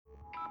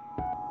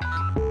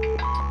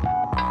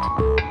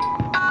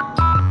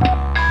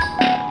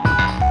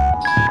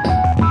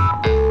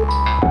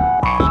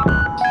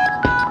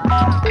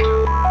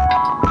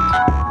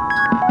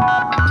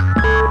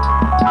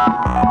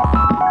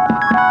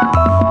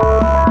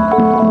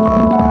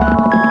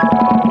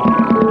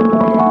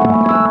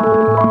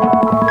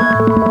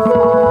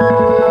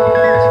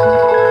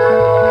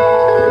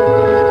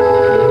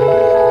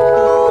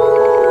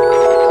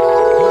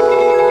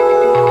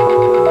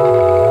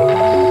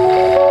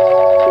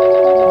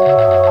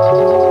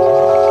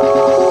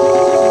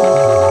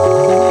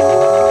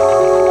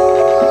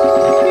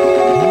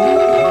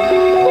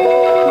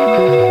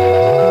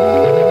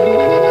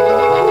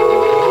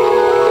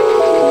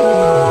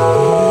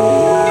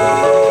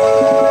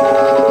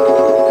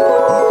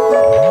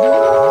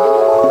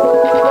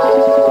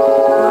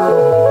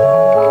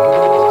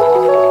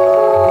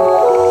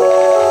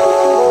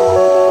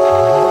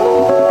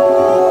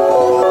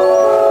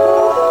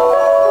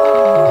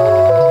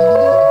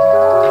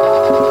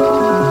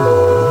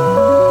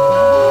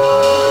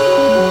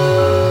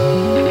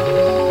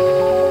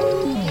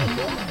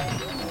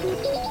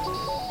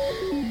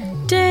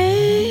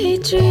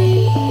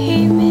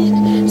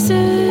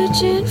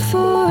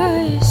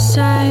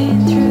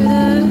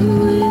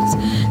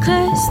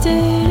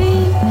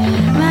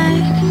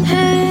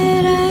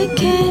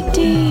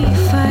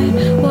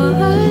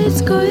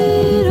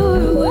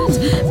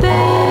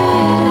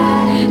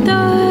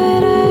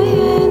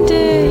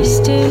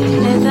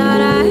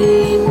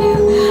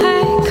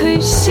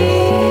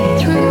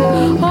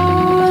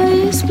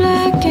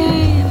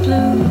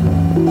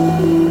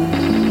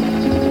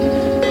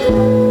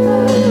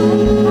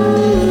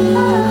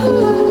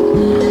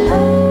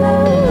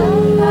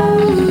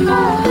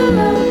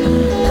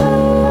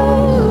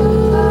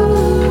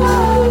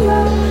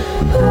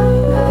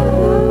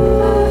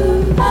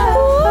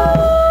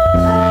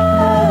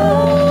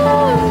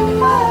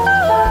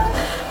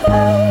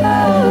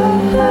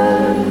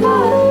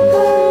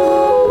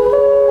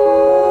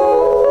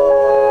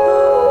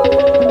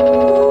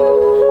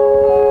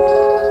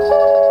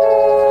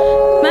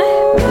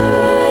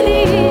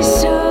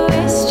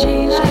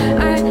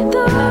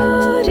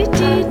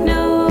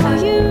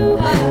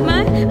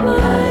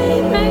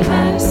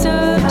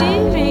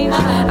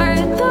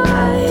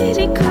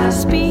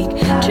speak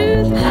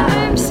truth.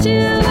 I'm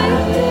still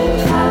waiting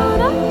for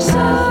that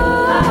sign.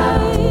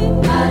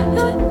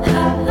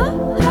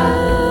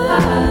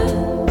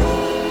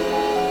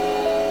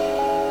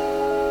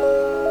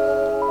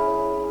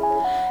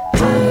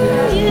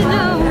 You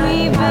know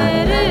me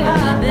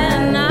better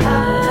than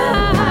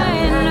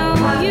I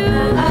know you.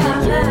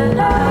 You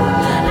know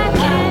I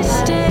can't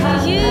stay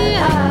here.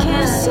 I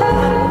can't see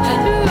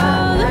through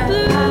all the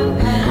blue.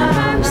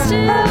 I'm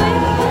still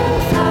waiting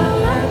for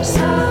that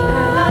sign.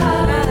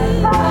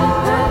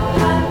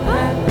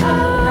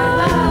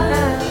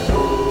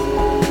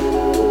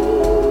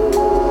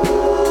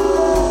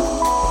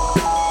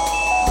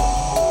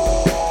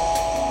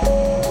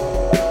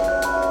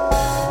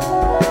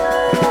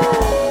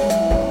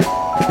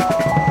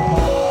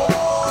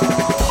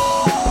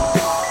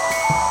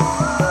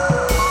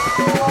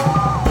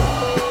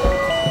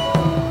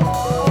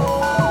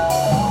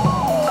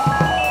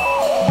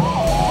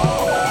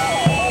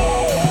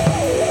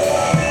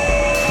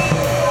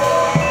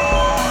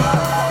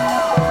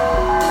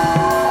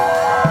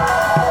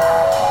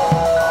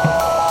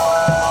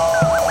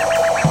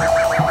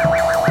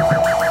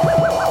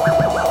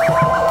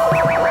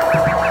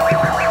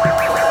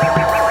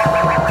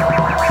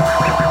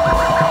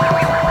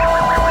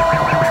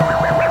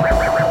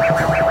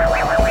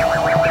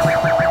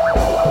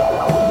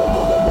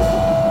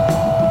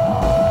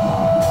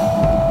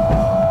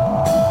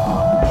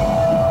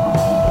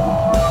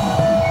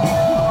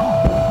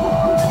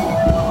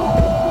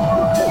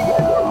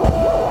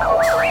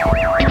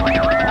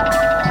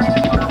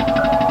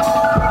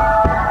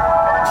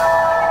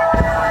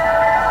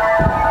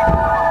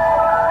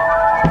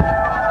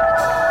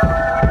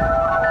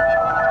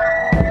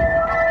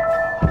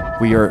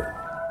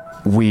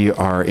 We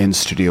are in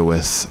studio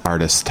with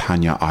artist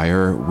Tanya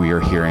Iyer. We are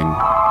hearing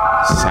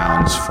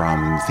sounds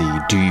from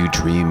the Do You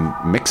Dream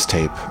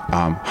mixtape.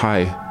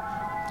 Hi.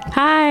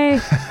 Hi.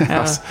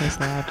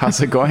 How's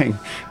it going?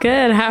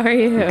 Good. How are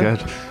you?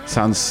 Good.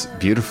 Sounds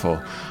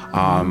beautiful.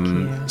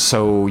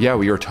 So yeah,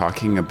 we were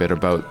talking a bit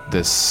about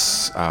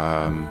this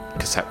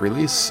cassette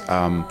release.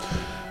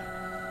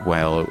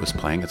 While it was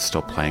playing, it's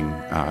still playing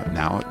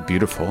now.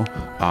 Beautiful.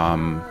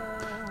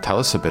 Tell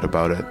us a bit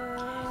about it.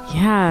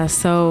 Yeah.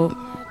 So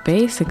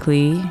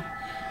basically,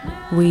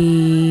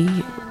 we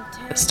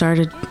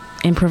started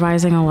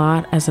improvising a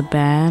lot as a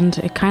band.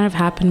 It kind of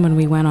happened when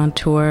we went on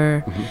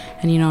tour.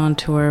 And on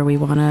tour we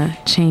want to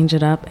change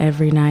it up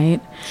every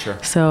night. Sure.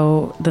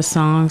 So the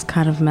songs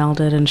kind of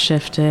melded and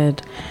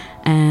shifted,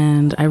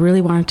 and I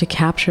really wanted to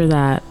capture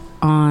that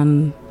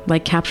on,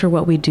 like, capture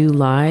what we do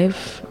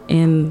live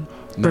in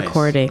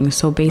recording.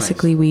 So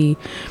basically we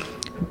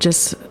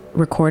just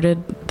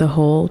recorded the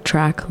whole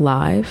track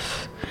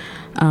live.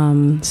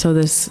 So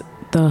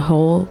the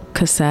whole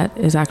cassette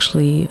is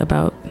actually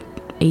about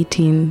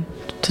 18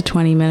 to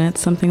 20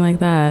 minutes, something like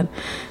that.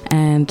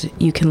 And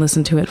you can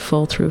listen to it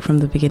full through from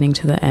the beginning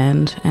to the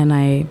end. And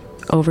I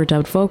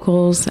overdubbed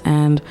vocals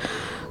and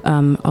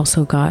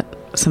also got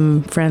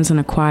some friends in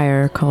a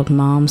choir called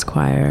Mom's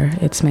Choir.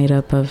 It's made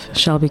up of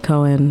Shelby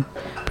Cohen,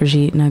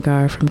 Brigitte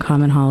Nagar from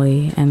Common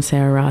Holly, and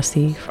Sarah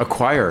Rossi. A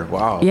choir,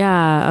 wow.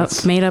 Yeah,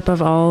 made up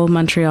of all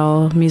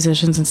Montreal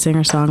musicians and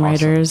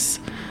singer-songwriters.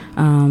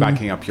 Awesome.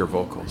 Backing up your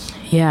vocals.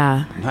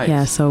 Yeah. Nice.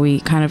 Yeah, so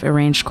we kind of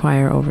arranged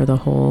choir over the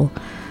whole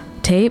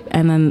tape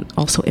and then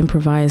also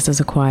improvised as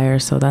a choir,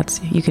 so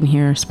you can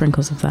hear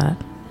sprinkles of that.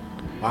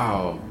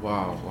 Wow.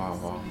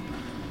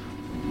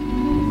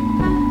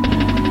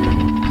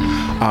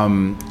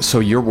 So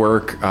your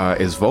work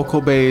is vocal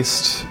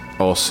based,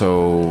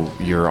 also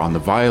you're on the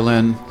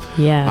violin.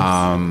 Yes.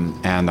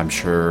 And I'm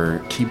sure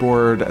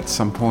keyboard at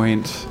some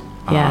point.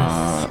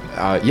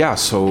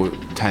 Yes. So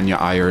Tanya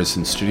Iyer is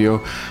in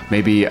studio.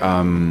 Maybe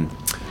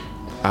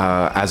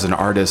as an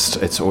artist,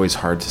 it's always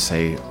hard to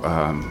say,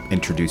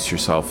 introduce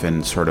yourself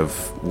in sort of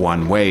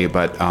one way,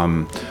 but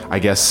I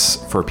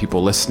guess for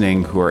people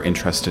listening who are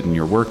interested in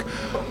your work,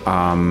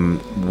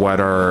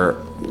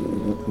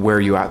 where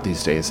are you at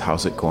these days?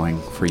 How's it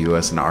going for you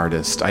as an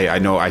artist? I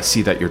know I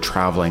see that you're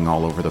traveling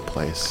all over the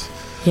place.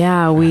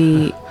 Yeah,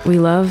 we've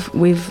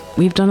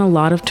done a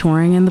lot of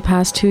touring in the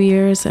past 2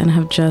 years and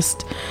have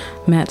just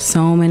met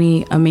so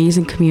many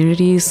amazing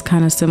communities,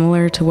 kind of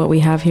similar to what we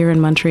have here in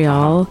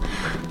Montreal,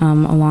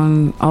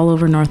 along all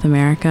over North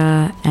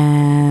America.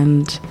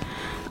 And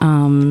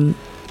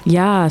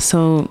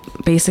so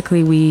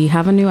basically we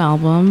have a new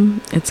album.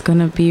 It's going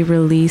to be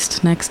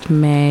released next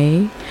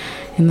May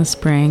in the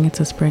spring. It's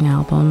a spring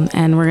album,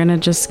 and we're going to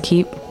just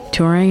keep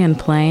touring and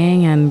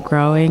playing and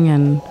growing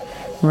and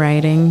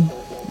writing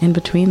in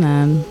between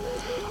then.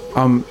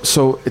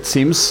 So it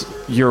seems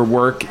your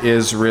work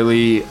is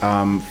really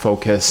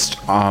focused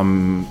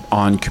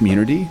on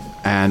community,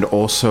 and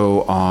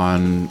also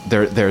on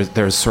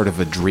there's sort of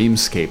a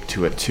dreamscape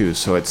to it too.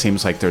 So it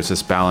seems like there's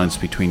this balance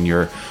between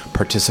your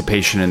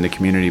participation in the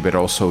community, but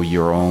also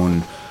your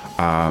own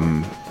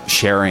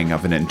sharing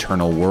of an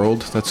internal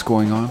world that's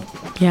going on.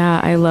 Yeah,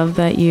 I love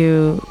that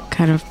you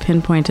kind of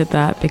pinpointed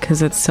that,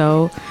 because it's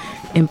so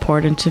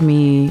important to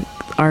me,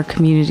 our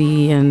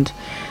community and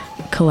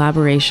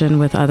collaboration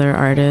with other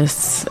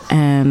artists,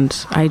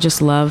 and I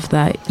just love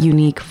that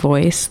unique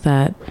voice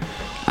that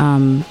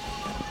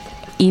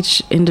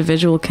each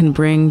individual can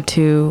bring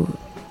to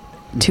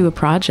a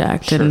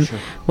project, and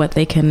what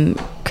they can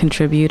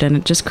contribute, and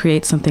it just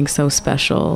creates something so special.